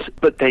reasons,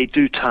 but they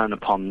do turn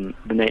upon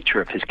the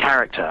nature of his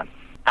character.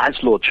 As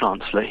Lord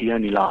Chancellor, he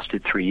only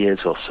lasted 3 years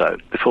or so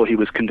before he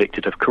was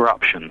convicted of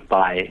corruption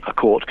by a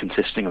court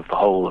consisting of the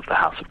whole of the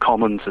House of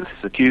Commons as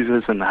his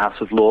accusers and the House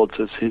of Lords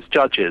as his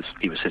judges.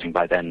 He was sitting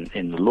by then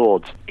in the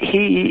Lords.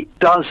 He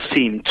does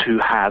seem to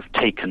have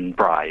taken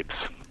bribes.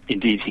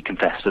 Indeed, he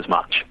confessed as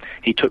much.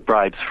 He took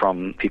bribes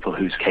from people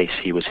whose case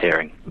he was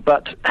hearing.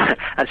 But,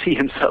 as he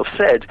himself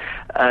said,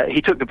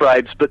 he took the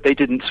bribes, but they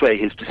didn't sway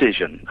his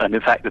decision. And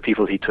in fact, the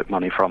people he took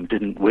money from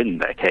didn't win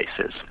their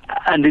cases.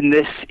 And in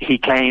this, he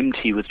claimed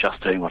he was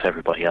just doing what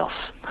everybody else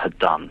had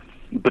done.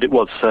 But it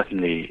was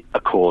certainly a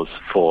cause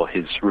for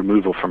his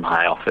removal from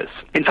high office.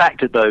 In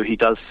fact, though, he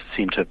does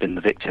seem to have been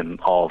the victim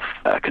of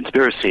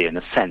conspiracy in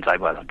a sense.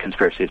 Well,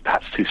 conspiracy is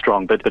perhaps too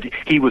strong, but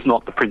he was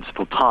not the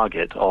principal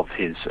target of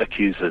his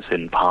accusers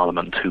in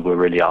Parliament, who were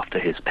really after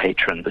his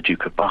patron, the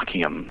Duke of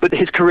Buckingham. But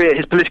his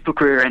political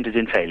career ended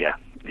in failure.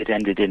 It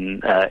ended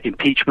in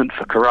impeachment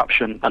for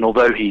corruption, and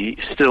although he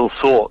still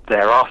sought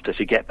thereafter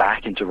to get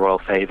back into royal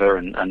favour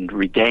and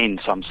regain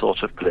some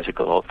sort of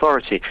political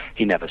authority,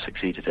 he never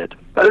succeeded it.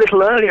 A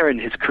little earlier in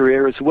his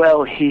career as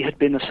well, he had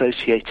been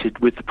associated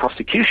with the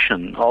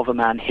prosecution of a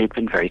man he had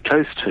been very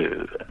close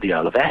to, the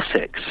Earl of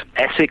Essex.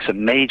 Essex, a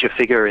major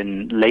figure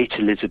in late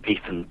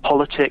Elizabethan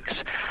politics,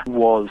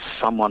 was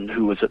someone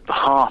who was at the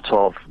heart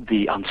of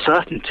the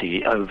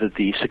uncertainty over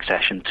the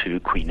succession to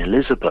Queen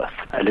Elizabeth.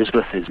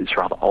 Elizabeth is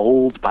rather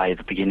old by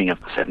the beginning of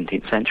the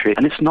 17th century,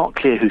 and it's not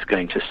clear who's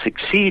going to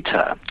succeed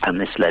her, and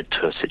this led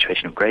to a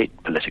situation of great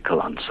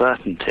political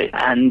uncertainty.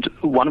 And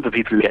one of the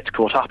people who gets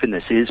caught up in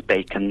this is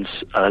Bacon's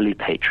early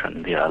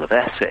patron, the Earl of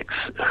Essex,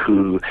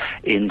 who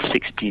in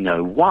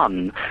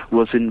 1601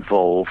 was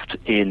involved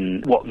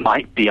in what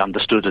might be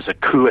understood as a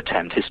coup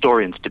attempt.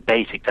 Historians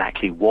debate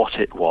exactly what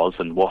it was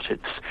and what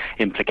its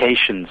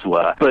implications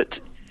were, but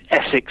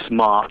Essex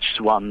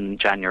marched one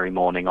January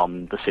morning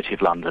on the City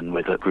of London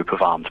with a group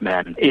of armed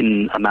men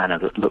in a manner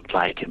that looked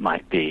like it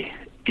might be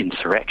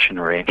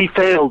insurrectionary. He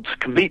failed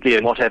completely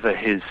in whatever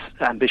his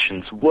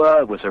ambitions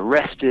were, was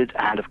arrested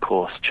and, of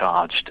course,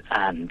 charged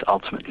and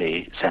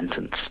ultimately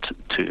sentenced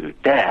to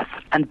death.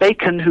 And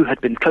Bacon, who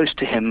had been close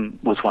to him,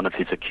 was one of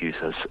his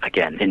accusers,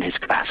 again, in his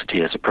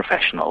capacity as a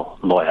professional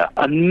lawyer.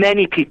 And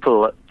many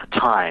people at the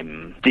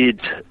time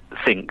did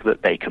think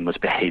that Bacon was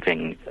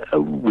behaving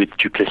with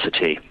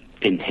duplicity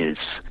in his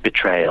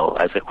betrayal,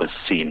 as it was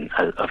seen,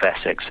 of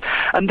Essex.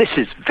 And this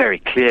is very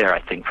clear, I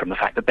think, from the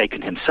fact that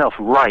Bacon himself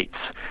writes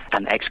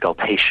an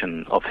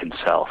exculpation of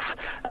himself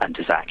and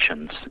his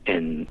actions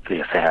in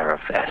the affair of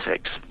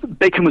Essex.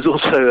 Bacon was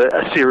also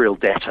a serial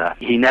debtor.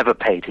 He never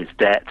paid his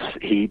debts.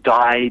 He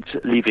died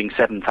leaving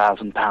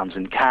 £7,000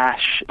 in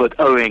cash, but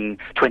owing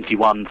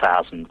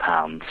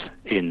 £21,000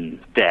 in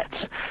debt.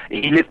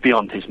 He lived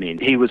beyond his means.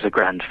 He was a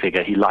grand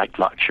figure. He liked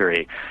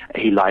luxury.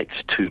 He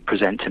liked to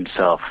present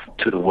himself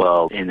to the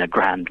world in a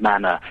grand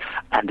manner.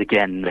 And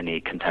again,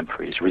 many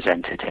contemporaries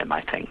resented him,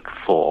 I think,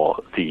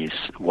 for these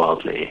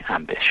worldly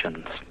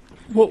ambitions.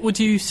 What would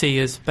you see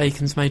as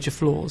Bacon's major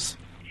flaws?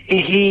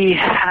 He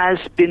has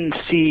been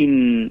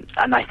seen,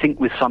 and I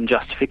think with some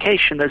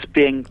justification, as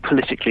being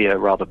politically a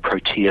rather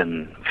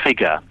protean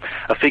figure,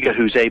 a figure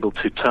who's able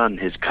to turn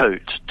his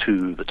coat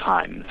to the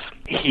times.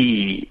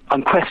 He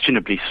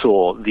unquestionably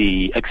saw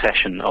the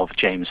accession of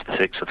James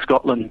VI of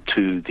Scotland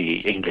to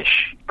the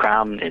English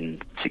crown in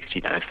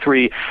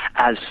 1603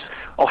 as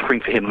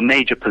offering for him a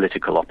major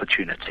political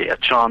opportunity, a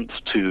chance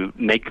to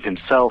make of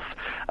himself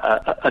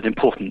an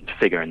important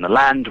figure in the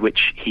land,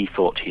 which he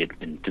thought he had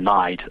been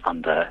denied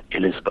under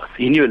Elizabeth.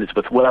 He knew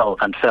Elizabeth well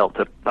and felt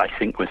that, I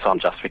think with some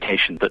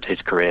justification, that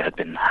his career had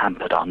been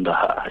hampered under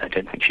her. I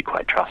don't think she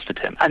quite trusted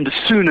him. And as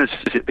soon as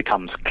it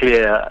becomes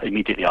clear,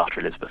 immediately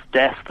after Elizabeth's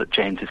death, that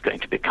James is going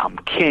to become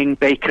king,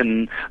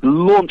 Bacon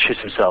launches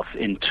himself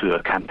into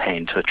a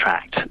campaign to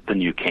attract the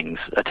new king's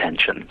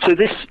attention. So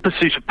this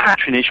pursuit of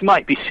patronage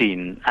might be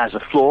seen as a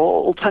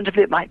flaw.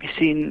 Alternatively, it might be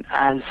seen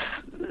as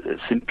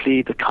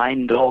simply the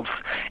kind of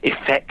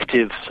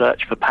effective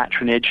search for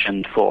patronage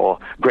and for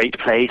great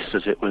place,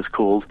 as it was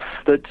called,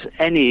 that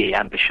any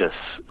ambitious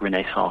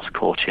Renaissance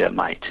courtier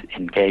might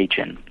engage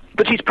in.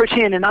 But he's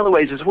protean in other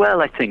ways as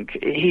well, I think.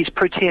 He's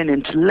protean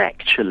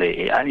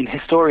intellectually. I mean,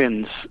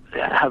 historians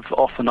have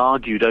often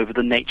argued over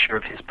the nature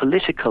of his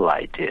political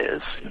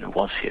ideas.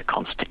 Was he a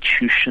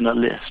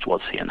constitutionalist?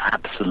 Was he an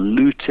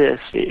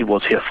absolutist?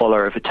 Was he a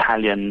follower of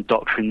Italian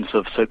doctrines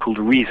of so-called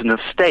reason of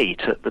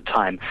state at the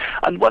time?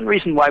 And one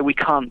reason why we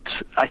can't,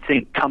 I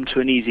think, come to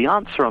an easy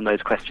answer on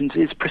those questions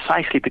is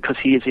precisely because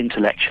he is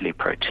intellectually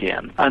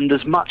protean. And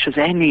as much as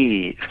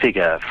any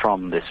figure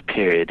from this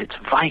period, it's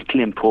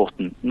vitally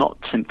important not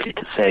simply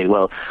to say,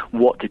 well,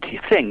 what did he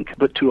think,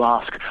 but to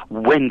ask,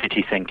 when did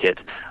he think it,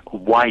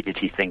 why did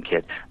he think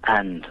it,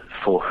 and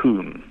for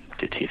whom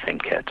did he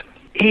think it?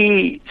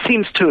 He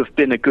seems to have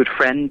been a good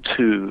friend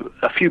to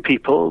a few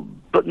people,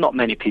 but not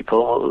many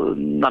people.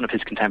 None of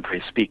his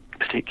contemporaries speak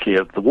particularly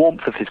of the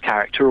warmth of his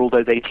character,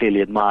 although they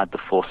clearly admired the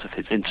force of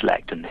his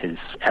intellect and his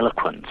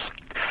eloquence.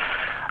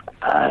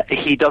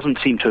 He doesn't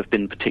seem to have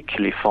been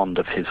particularly fond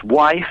of his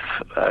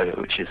wife,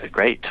 which is a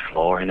great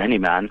flaw in any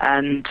man,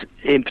 and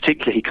in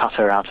particular he cut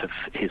her out of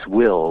his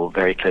will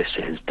very close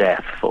to his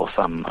death for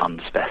some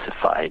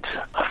unspecified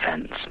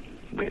offence,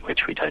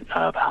 which we don't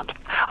know about.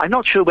 I'm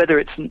not sure whether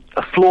it's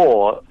a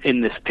flaw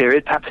in this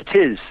period. Perhaps it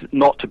is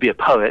not to be a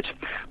poet,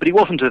 but he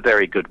wasn't a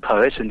very good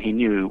poet, and he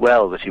knew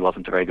well that he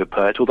wasn't a very good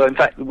poet, although in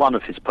fact one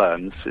of his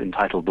poems,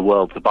 entitled The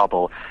World's a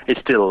Bubble, is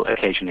still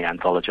occasionally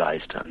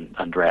anthologized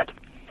and read.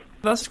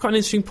 That's quite an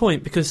interesting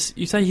point, because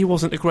you say he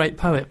wasn't a great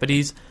poet, but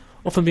he's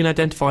often been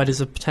identified as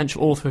a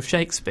potential author of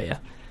Shakespeare.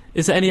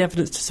 Is there any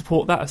evidence to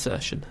support that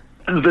assertion?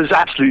 There's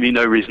absolutely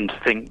no reason to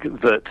think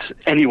that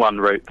anyone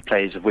wrote the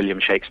plays of William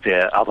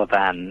Shakespeare other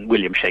than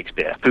William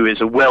Shakespeare, who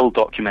is a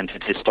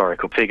well-documented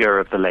historical figure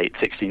of the late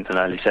 16th and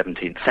early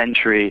 17th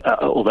century.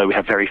 Although we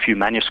have very few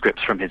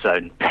manuscripts from his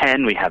own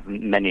pen, we have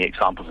many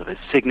examples of his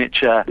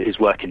signature. His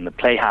work in the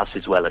Playhouse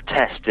is well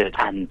attested,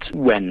 and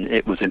when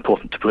it was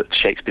important to put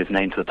Shakespeare's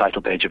name to the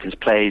title page of his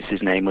plays,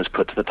 his name was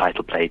put to the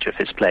title page of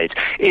his plays.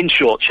 In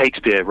short,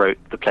 Shakespeare wrote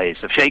the plays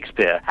of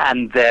Shakespeare,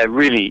 and there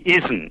really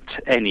isn't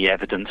any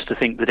evidence to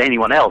think that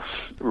anyone else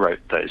wrote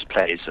those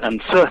plays,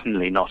 and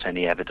certainly not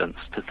any evidence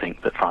to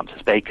think that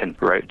Francis Bacon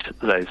wrote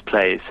those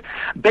plays.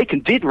 Bacon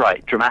did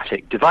write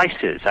dramatic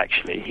devices,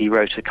 actually. He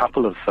wrote a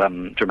couple of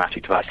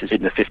dramatic devices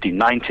in the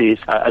 1590s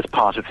as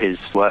part of his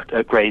work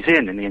at Gray's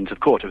Inn in the Inns of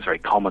Court. It was very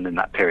common in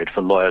that period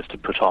for lawyers to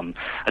put on,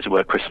 as it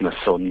were, Christmas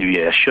or New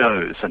Year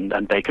shows,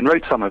 and Bacon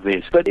wrote some of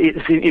these. But it's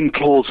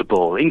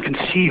implausible,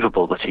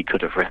 inconceivable that he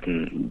could have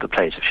written the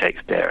plays of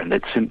Shakespeare, and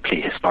it's simply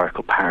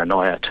historical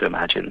paranoia to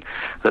imagine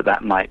that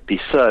that might be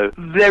so.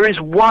 There is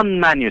one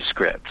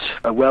manuscript,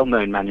 a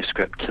well-known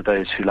manuscript to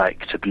those who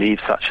like to believe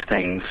such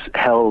things,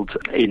 held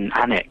in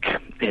Alnwick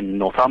in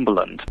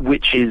Northumberland,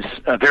 which is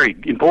a very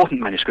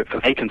important manuscript for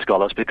Bacon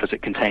scholars because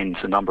it contains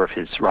a number of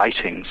his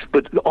writings.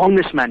 But on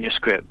this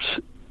manuscript,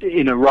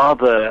 in a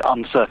rather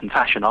uncertain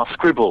fashion, are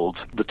scribbled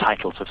the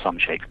titles of some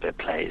Shakespeare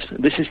plays.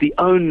 This is the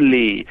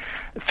only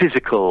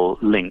physical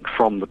link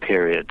from the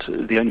period,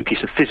 the only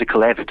piece of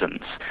physical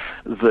evidence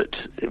that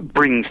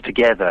brings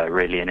together,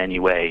 really, in any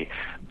way,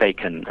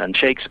 Bacon and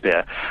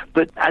Shakespeare.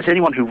 But as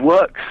anyone who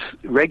works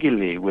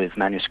regularly with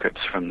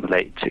manuscripts from the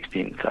late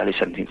 16th, early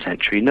 17th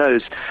century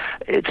knows,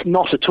 it's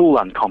not at all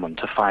uncommon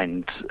to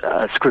find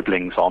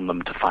scribblings on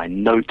them, to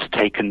find notes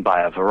taken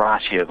by a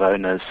variety of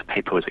owners.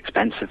 Paper was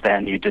expensive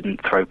then, you didn't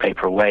throw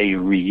paper away,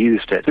 you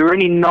reused it. There are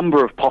any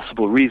number of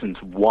possible reasons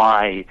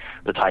why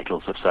the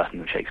titles of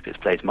certain of Shakespeare's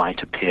plays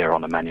might appear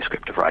on a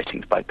manuscript of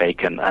writings by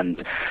Bacon,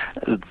 and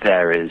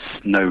there is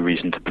no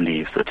reason to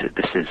believe that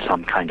this is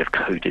some kind of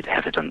coded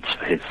evidence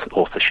for his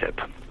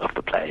authorship of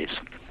the plays.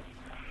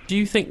 Do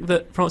you think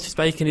that Francis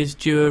Bacon is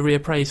due a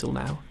reappraisal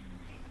now?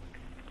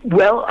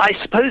 Well, I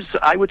suppose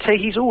I would say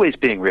he's always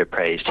being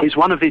reappraised. He's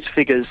one of these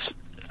figures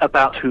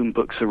about whom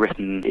books are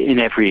written in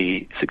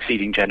every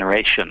succeeding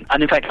generation.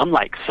 And in fact,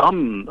 unlike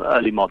some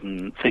early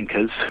modern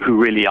thinkers who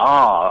really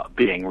are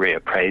being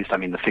reappraised, I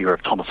mean the figure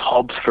of Thomas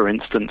Hobbes, for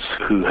instance,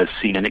 who has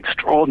seen an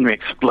extraordinary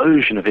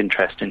explosion of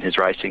interest in his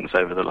writings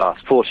over the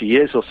last 40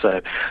 years or so,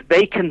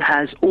 Bacon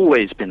has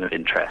always been of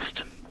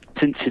interest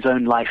since his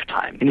own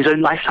lifetime. In his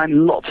own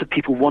lifetime, lots of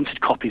people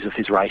wanted copies of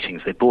his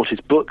writings. They bought his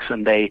books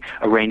and they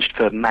arranged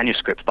for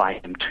manuscripts by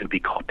him to be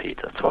copied.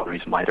 That's one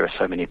reason why there are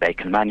so many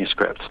Bacon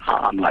manuscripts.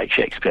 Unlike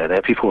Shakespeare,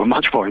 there people were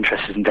much more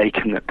interested in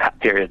Bacon at that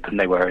period than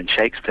they were in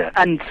Shakespeare.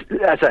 And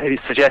as I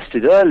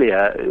suggested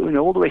earlier,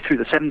 all the way through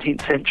the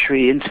 17th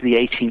century into the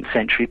 18th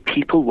century,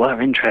 people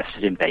were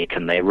interested in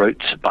Bacon. They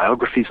wrote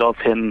biographies of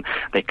him,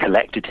 they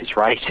collected his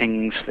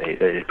writings,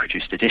 they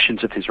produced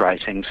editions of his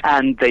writings,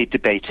 and they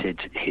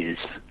debated his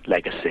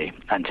legacy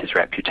and his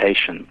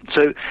reputation.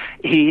 So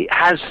he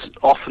has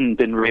often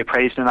been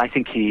reappraised, and I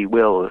think he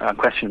will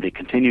unquestionably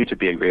continue to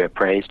be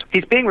reappraised.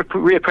 He's being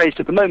reappraised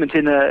at the moment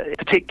in a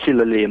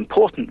particularly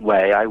important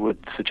way, I would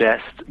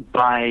suggest,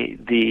 by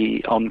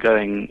the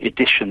ongoing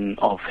edition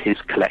of his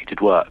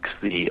collected works,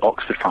 the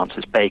Oxford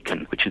Francis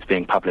Bacon, which is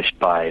being published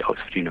by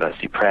Oxford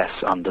University Press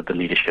under the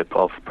leadership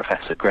of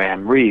Professor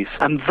Graham Rees.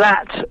 And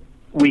that,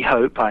 we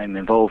hope, I'm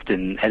involved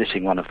in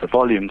editing one of the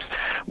volumes,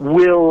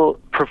 will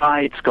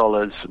provide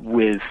scholars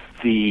with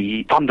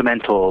the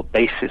fundamental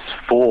basis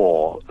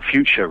for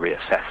future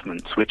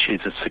reassessments, which is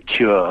a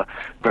secure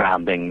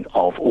grounding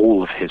of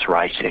all of his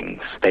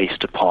writings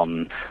based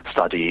upon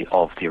study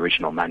of the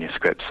original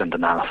manuscripts and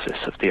analysis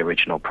of the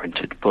original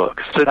printed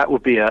books. So that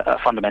would be a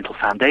fundamental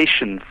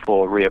foundation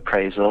for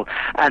reappraisal.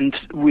 And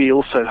we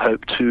also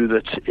hope, too,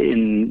 that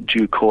in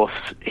due course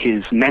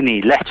his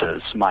many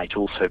letters might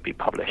also be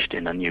published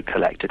in a new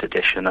collected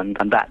edition,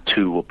 and that,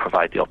 too, will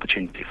provide the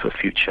opportunity for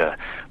future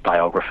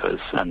biographers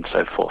and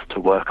so forth to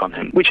work on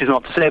him, which is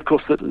not to say, of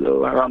course, that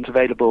there aren't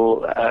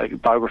available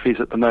biographies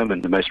at the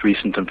moment. The most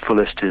recent and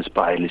fullest is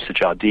by Lisa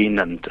Jardine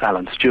and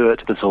Alan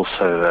Stewart. There's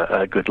also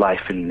a good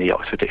life in the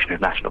Oxford Dictionary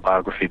of National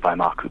Biography by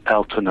Mark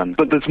Pelton,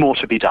 but there's more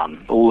to be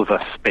done. All of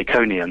us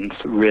Baconians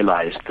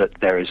realise that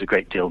there is a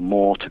great deal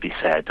more to be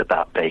said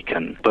about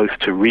Bacon, both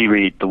to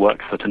reread the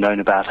works that are known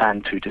about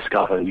and to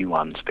discover new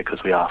ones,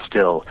 because we are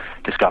still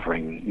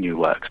discovering new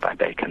works by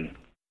Bacon.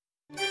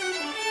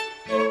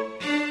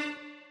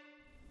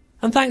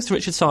 And thanks to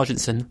Richard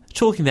Sargentson,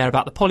 talking there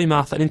about the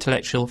polymath and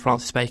intellectual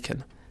Francis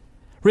Bacon.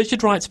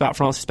 Richard writes about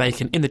Francis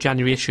Bacon in the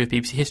January issue of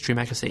BBC History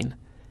magazine.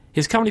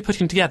 He's currently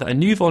putting together a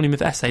new volume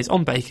of essays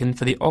on Bacon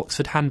for the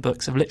Oxford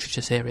Handbooks of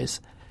Literature series,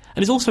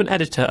 and is also an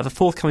editor of a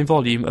forthcoming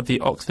volume of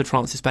the Oxford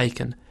Francis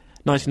Bacon,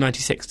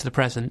 1996 to the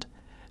present,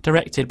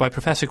 directed by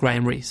Professor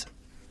Graham Rees.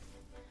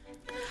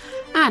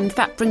 And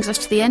that brings us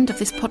to the end of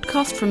this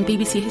podcast from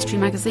BBC History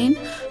Magazine.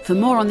 For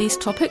more on these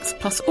topics,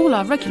 plus all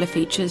our regular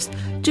features,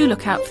 do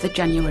look out for the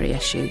January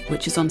issue,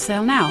 which is on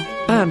sale now.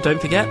 And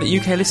don't forget that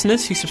UK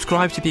listeners who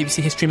subscribe to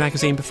BBC History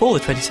Magazine before the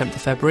 27th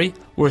of February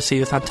will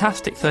receive a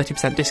fantastic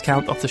 30%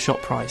 discount off the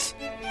shop price.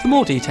 For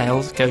more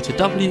details, go to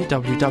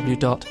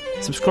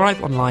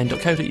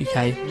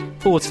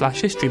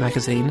www.subscribeonline.co.uk/History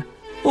Magazine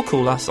or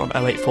call us on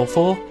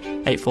 0844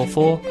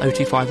 844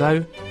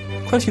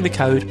 0250, quoting the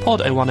code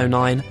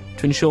POD0109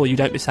 to ensure you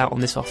don't miss out on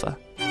this offer.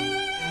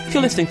 If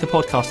you're listening to the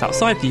podcast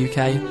outside the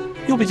UK,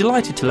 you'll be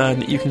delighted to learn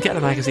that you can get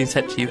the magazine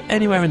sent to you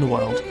anywhere in the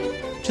world.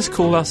 Just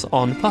call us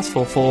on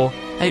 +44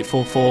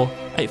 844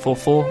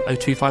 844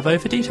 0250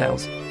 for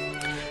details.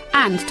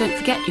 And don't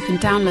forget you can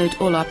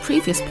download all our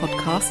previous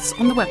podcasts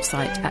on the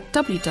website at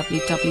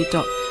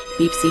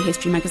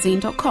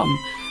www.bbchistorymagazine.com,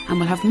 and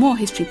we'll have more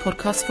history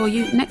podcasts for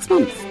you next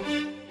month.